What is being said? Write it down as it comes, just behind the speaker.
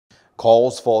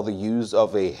calls for the use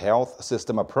of a health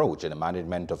system approach in the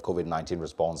management of COVID-19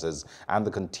 responses and the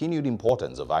continued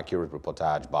importance of accurate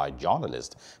reportage by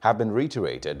journalists have been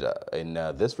reiterated in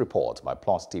this report by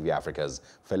Plus TV Africa's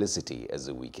Felicity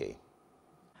Ezuwike.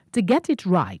 To get it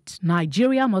right,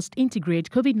 Nigeria must integrate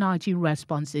COVID-19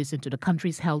 responses into the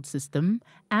country's health system,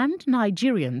 and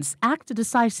Nigerians act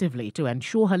decisively to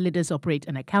ensure her leaders operate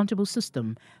an accountable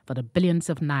system for the billions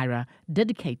of naira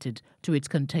dedicated to its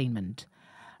containment.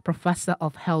 Professor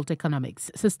of Health Economics,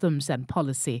 Systems and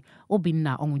Policy,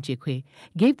 Obinna Onwujekwe,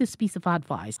 gave this piece of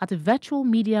advice at a virtual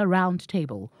media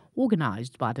roundtable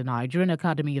organized by the Nigerian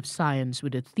Academy of Science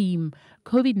with the theme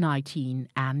COVID-19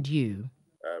 and You.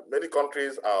 Many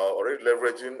countries are already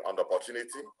leveraging on the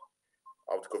opportunity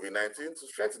of COVID-19 to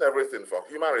strengthen everything from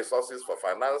human resources, for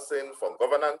financing, for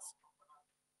governance.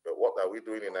 But what are we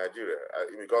doing in Nigeria?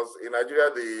 Because in Nigeria,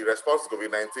 the response to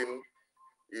COVID-19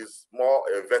 is more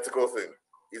a vertical thing.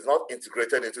 It's not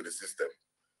integrated into the system.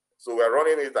 So we're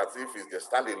running it as if it's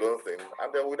a standalone thing.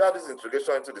 And then without this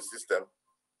integration into the system,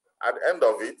 at the end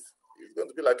of it, it's going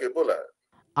to be like Ebola.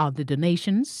 On the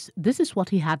donations, this is what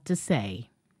he had to say.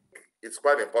 It's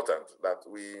quite important that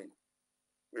we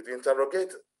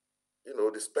interrogate,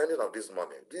 the spending of this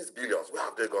money, these billions, where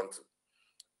have they gone to?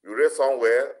 You read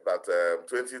somewhere that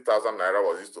 20,000 naira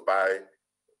was used to buy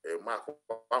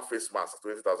one face mask,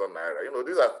 20,000 naira.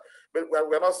 These are, but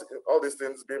we're not seeing all these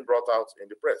things being brought out in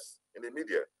the press, in the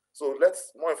media. So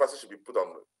more emphasis should be put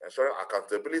on ensuring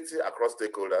accountability across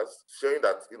stakeholders, showing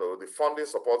that, the funding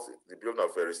supports the building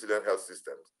of a resilient health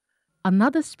system.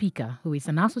 Another speaker, who is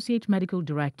an Associate Medical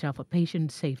Director for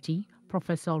Patient Safety,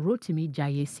 Professor Rotimi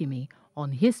Jayesimi,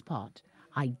 on his part,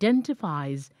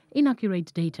 identifies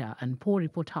inaccurate data and poor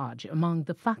reportage among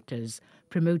the factors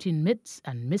promoting myths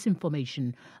and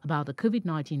misinformation about the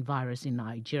COVID-19 virus in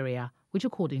Nigeria, which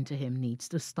according to him needs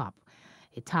to stop.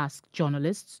 He tasked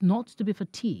journalists not to be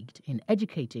fatigued in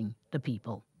educating the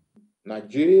people.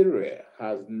 Nigeria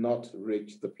has not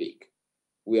reached the peak.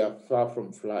 We are far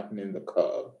from flattening the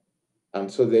curve. And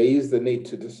so there is the need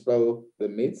to dispel the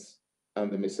myths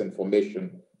and the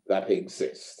misinformation that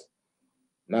exist.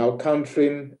 Now,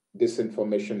 countering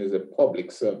disinformation is a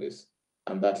public service,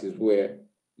 and that is where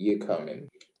you come in.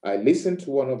 I listened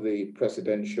to one of the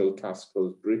presidential task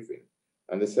force briefing,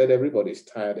 and they said everybody's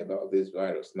tired about this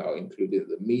virus now, including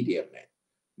the media men.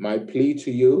 My plea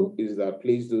to you is that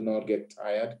please do not get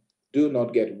tired, do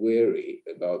not get weary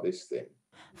about this thing.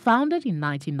 Founded in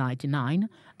 1999,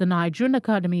 the Nigerian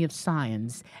Academy of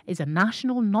Science is a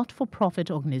national not-for-profit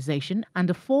organization and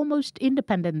the foremost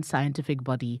independent scientific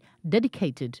body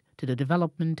dedicated to the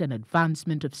development and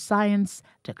advancement of science,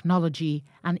 technology,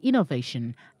 and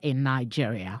innovation in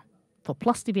Nigeria. For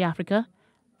Plus TV Africa,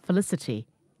 Felicity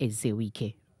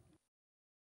Ezuwike.